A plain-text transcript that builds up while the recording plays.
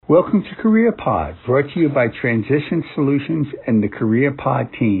Welcome to CareerPod, brought to you by Transition Solutions and the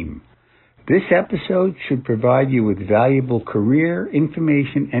CareerPod team. This episode should provide you with valuable career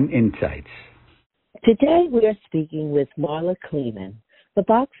information and insights. Today we are speaking with Marla Kleeman, the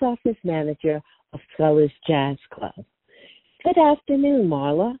box office manager of Scullers Jazz Club. Good afternoon,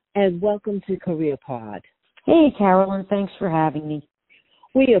 Marla, and welcome to CareerPod. Hey, Carolyn, thanks for having me.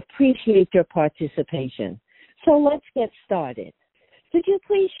 We appreciate your participation. So let's get started. Could you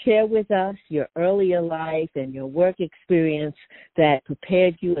please share with us your earlier life and your work experience that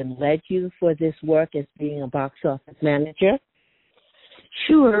prepared you and led you for this work as being a box office manager?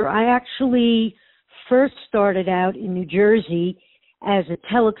 Sure. I actually first started out in New Jersey as a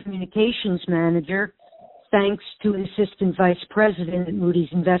telecommunications manager, thanks to an assistant vice president at Moody's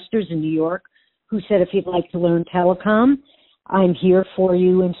Investors in New York, who said, if you'd like to learn telecom, I'm here for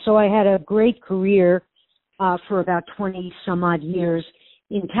you. And so I had a great career for about 20 some odd years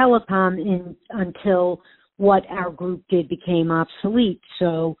in telecom until what our group did became obsolete.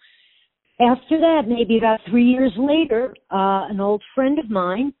 So after that, maybe about 3 years later, an old friend of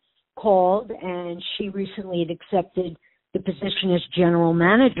mine called, and she recently had accepted the position as general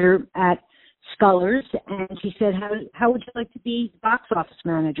manager at Scullers, and she said, how would you like to be box office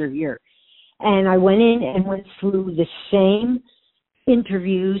manager here? And I went in and went through the same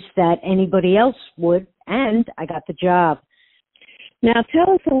interviews that anybody else would, and I got the job. Now,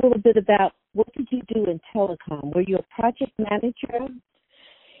 tell us a little bit about what did you do in telecom? Were you a project manager?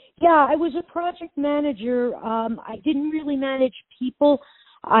 Yeah, I was a project manager. I didn't really manage people.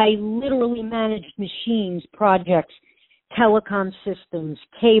 I literally managed machines, projects, telecom systems,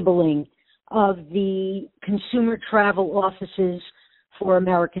 cabling of the consumer travel offices for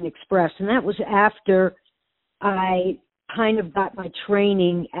American Express. And that was after I kind of got my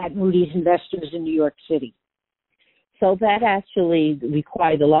training at Moody's Investors in New York City. So that actually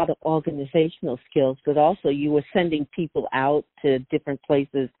required a lot of organizational skills, but also you were sending people out to different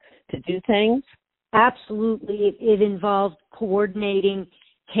places to do things? Absolutely. It involved coordinating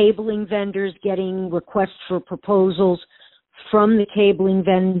cabling vendors, getting requests for proposals from the cabling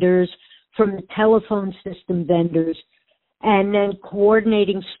vendors, from the telephone system vendors, and then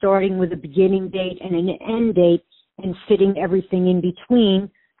coordinating starting with a beginning date and an end date and fitting everything in between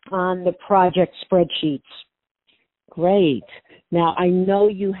on the project spreadsheets. Great. Now, I know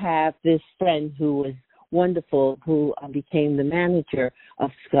you have this friend who was wonderful, who became the manager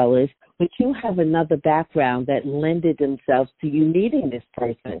of Scullers, but you have another background that lended themselves to you needing this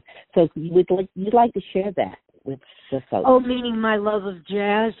person. So you'd like to share that with the folks. Oh, meaning my love of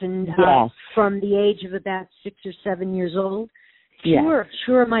jazz and yes. From the age of about 6 or 7 years old? Yes.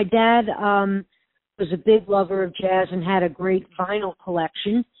 Sure. My dad was a big lover of jazz and had a great vinyl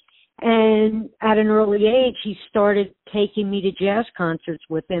collection. And at an early age, he started taking me to jazz concerts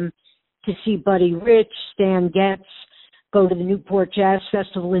with him to see Buddy Rich, Stan Getz, go to the Newport Jazz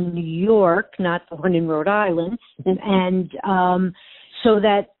Festival in New York, not the one in Rhode Island. And so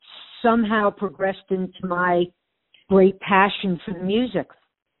that somehow progressed into my great passion for the music.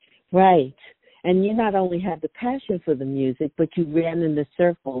 Right. And you not only had the passion for the music, but you ran in the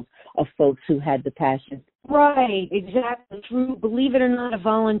circles of folks who had the passion. Right, exactly. Through, believe it or not, a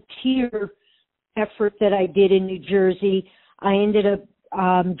volunteer effort that I did in New Jersey, I ended up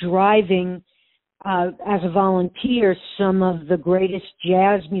driving as a volunteer some of the greatest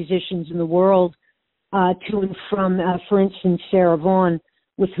jazz musicians in the world to and from, for instance, Sarah Vaughan,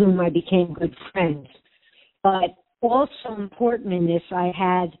 with whom I became good friends. But also important in this, I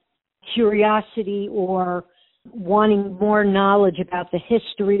had curiosity or wanting more knowledge about the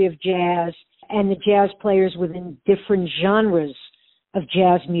history of jazz and the jazz players within different genres of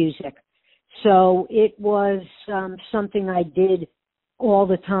jazz music. So it was something I did all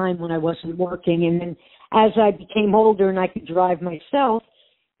the time when I wasn't working. And then as I became older and I could drive myself,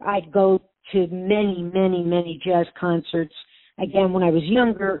 I'd go to many, many, many jazz concerts. Again, when I was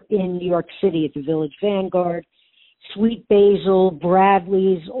younger in New York City at the Village Vanguard, Sweet Basil,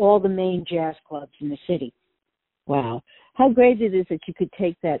 Bradley's, all the main jazz clubs in the city. Wow. How great it is that you could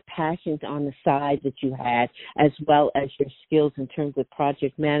take that passion on the side that you had, as well as your skills in terms of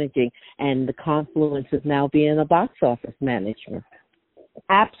project managing and the confluence of now being a box office manager.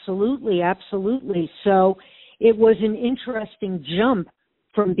 Absolutely, absolutely. So it was an interesting jump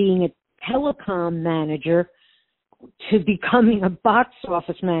from being a telecom manager to becoming a box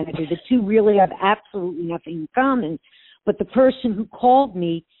office manager. The two really have absolutely nothing in common. But the person who called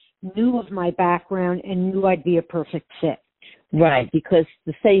me knew of my background and knew I'd be a perfect fit. Right, because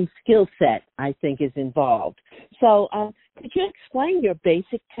the same skill set, I think, is involved. So could you explain your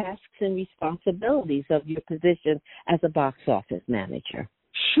basic tasks and responsibilities of your position as a box office manager?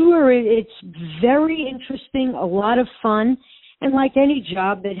 Sure, it's very interesting, a lot of fun, and like any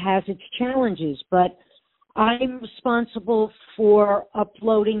job, it has its challenges, but I'm responsible for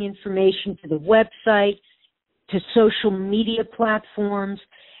uploading information to the website, to social media platforms,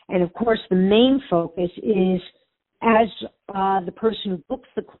 and of course the main focus is, as the person who books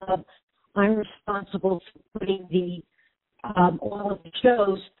the club, I'm responsible for putting all of the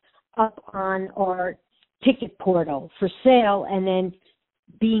shows up on our ticket portal for sale, and then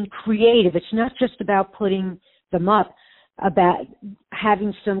being creative. It's not just about putting them up, about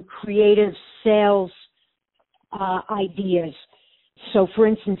having some creative sales ideas. So, for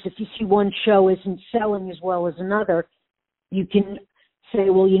instance, if you see one show isn't selling as well as another, you can say,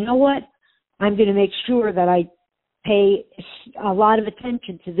 well, you know what? I'm going to make sure that I pay a lot of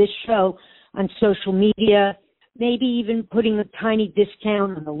attention to this show on social media, maybe even putting a tiny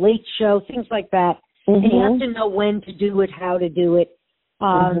discount on the late show, things like that. And you have to know when to do it, how to do it.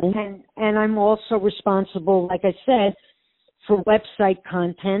 And I'm also responsible, like I said, for website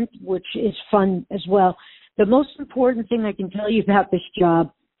content, which is fun as well. The most important thing I can tell you about this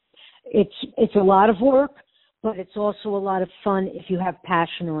job, it's a lot of work, but it's also a lot of fun if you have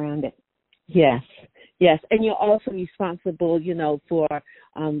passion around it. Yes, yes. And you're also responsible, for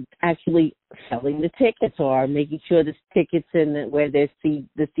actually selling the tickets or making sure the tickets in where there's the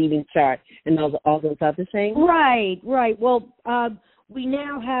seating chart and all those other things. Right. Well, we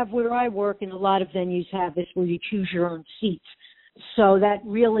now have, where I work, and a lot of venues have this, where you choose your own seats. So that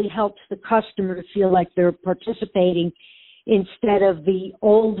really helps the customer to feel like they're participating instead of the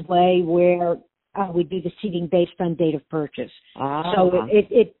old way where we do the seating based on date of purchase. So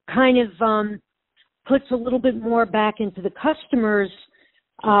it kind of puts a little bit more back into the customer's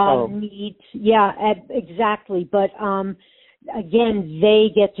needs. Yeah, exactly. But again,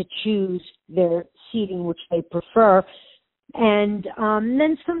 they get to choose their seating, which they prefer. And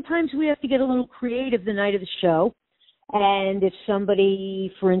then sometimes we have to get a little creative the night of the show. And if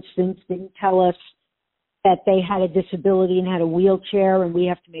somebody, for instance, didn't tell us that they had a disability and had a wheelchair, and we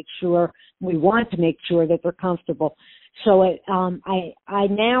want to make sure that they're comfortable. So I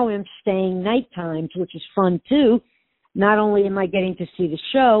now am staying night times, which is fun too. Not only am I getting to see the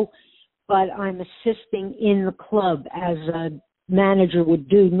show, but I'm assisting in the club as a manager would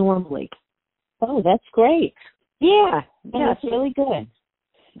do normally. Oh, that's great. Yeah. That's really good.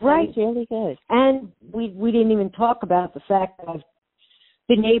 Right. That's really good. And we didn't even talk about the fact that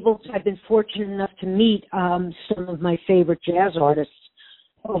I've been fortunate enough to meet some of my favorite jazz artists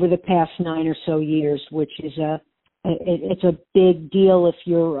over the past 9 or so years, which is it's a big deal if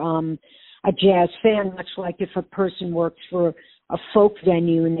you're a jazz fan, much like if a person works for a folk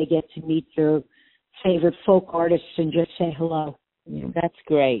venue and they get to meet their favorite folk artists and just say hello. Yeah, that's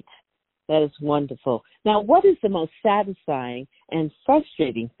great. That is wonderful. Now, what is the most satisfying and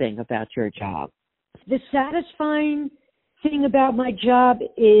frustrating thing about your job? The satisfying thing about my job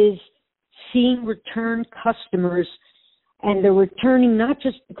is seeing return customers, and they're returning not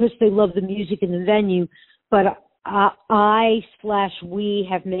just because they love the music and the venue, but we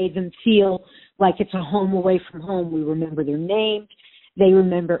have made them feel like it's a home away from home. We remember their names, they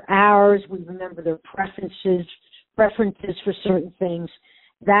remember ours, we remember their preferences for certain things.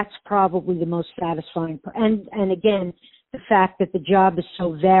 That's probably the most satisfying part. And again, the fact that the job is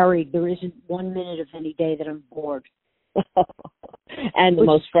so varied, there isn't 1 minute of any day that I'm bored. And the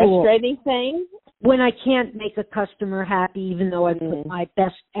most frustrating thing? When I can't make a customer happy, even though I put my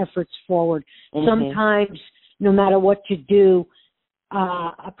best efforts forward. Sometimes, no matter what you do,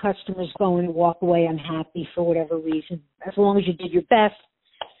 a customer's going to walk away unhappy for whatever reason. As long as you did your best,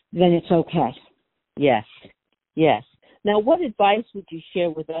 then it's okay. Yes. Now, what advice would you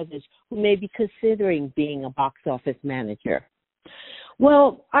share with others who may be considering being a box office manager?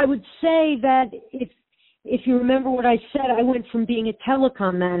 Well, I would say that if you remember what I said, I went from being a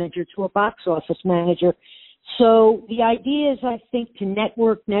telecom manager to a box office manager. So the idea is, I think, to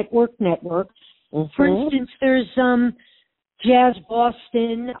network. For instance, there's Jazz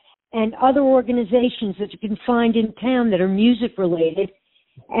Boston and other organizations that you can find in town that are music related,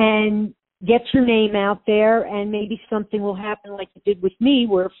 and get your name out there, and maybe something will happen like it did with me,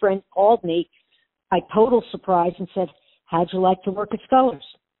 where a friend called me by total surprise and said, how'd you like to work at Scullers?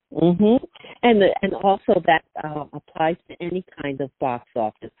 And also that applies to any kind of box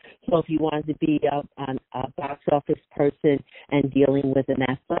office. So if you wanted to be a box office person and dealing with an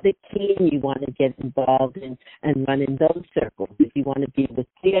athletic team, you want to get involved and run in those circles. If you want to be with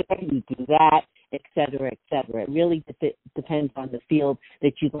theater, you do that, et cetera, et cetera. It really depends on the field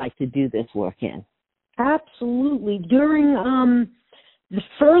that you'd like to do this work in. Absolutely. During the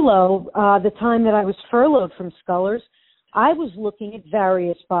furlough, the time that I was furloughed from Scullers, I was looking at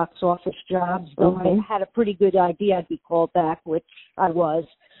various box office jobs, though I had a pretty good idea I'd be called back, which I was.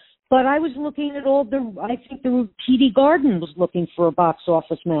 But I was looking at I think the TD Garden was looking for a box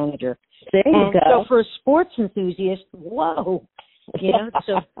office manager. There you go. So for a sports enthusiast, whoa.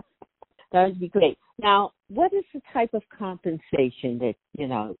 So that would be great. Now, what is the type of compensation that,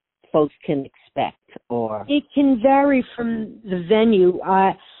 folks can expect? Or it can vary from the venue.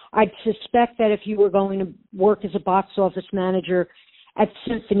 I'd suspect that if you were going to work as a box office manager at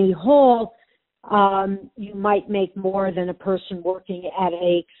Symphony Hall, you might make more than a person working at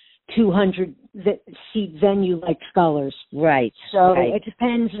a 200-seat venue like Scullers. Right. So it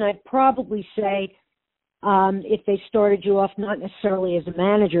depends, and I'd probably say if they started you off not necessarily as a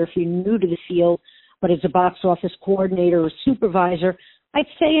manager if you're new to the field, but as a box office coordinator or supervisor, I'd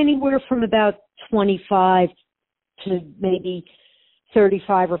say anywhere from about 25 to maybe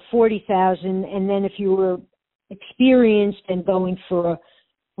 35 or 40,000, and then if you were experienced and going for a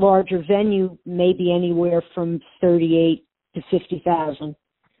larger venue, maybe anywhere from 38 to 50,000.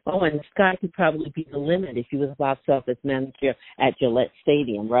 Oh, and the sky could probably be the limit if you was a box office manager at Gillette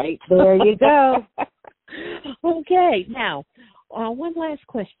Stadium, right? There you go. Okay, now, one last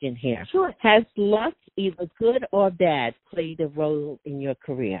question here. Sure. Has luck, either good or bad, played a role in your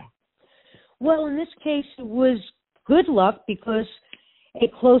career? Well, in this case, it was good luck because a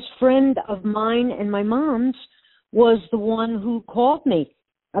close friend of mine and my mom's was the one who called me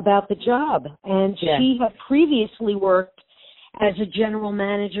about the job. And she had previously worked as a general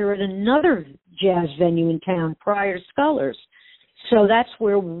manager at another jazz venue in town prior to Scullers. So that's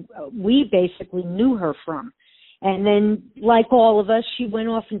where we basically knew her from. And then, like all of us, she went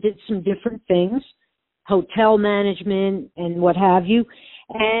off and did some different things, hotel management and what have you.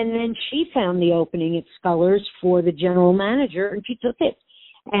 And then she found the opening at Scullers for the general manager, and she took it.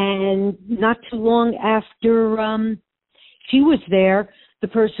 And not too long after she was there, the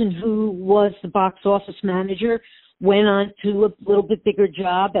person who was the box office manager went on to a little bit bigger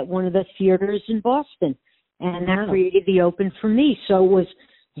job at one of the theaters in Boston. And that created the open for me. So it was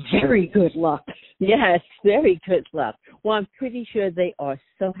very good luck. Yes, very good luck. Well, I'm pretty sure they are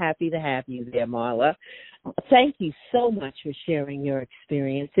so happy to have you there, Marla. Thank you so much for sharing your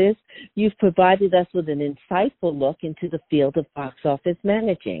experiences. You've provided us with an insightful look into the field of box office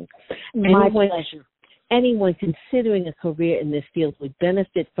managing. My pleasure. Anyone considering a career in this field would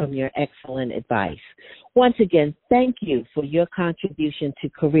benefit from your excellent advice. Once again, thank you for your contribution to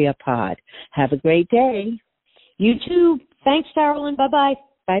Career Pod. Have a great day. You too. Thanks, Carolyn. Bye-bye.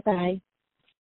 Bye-bye.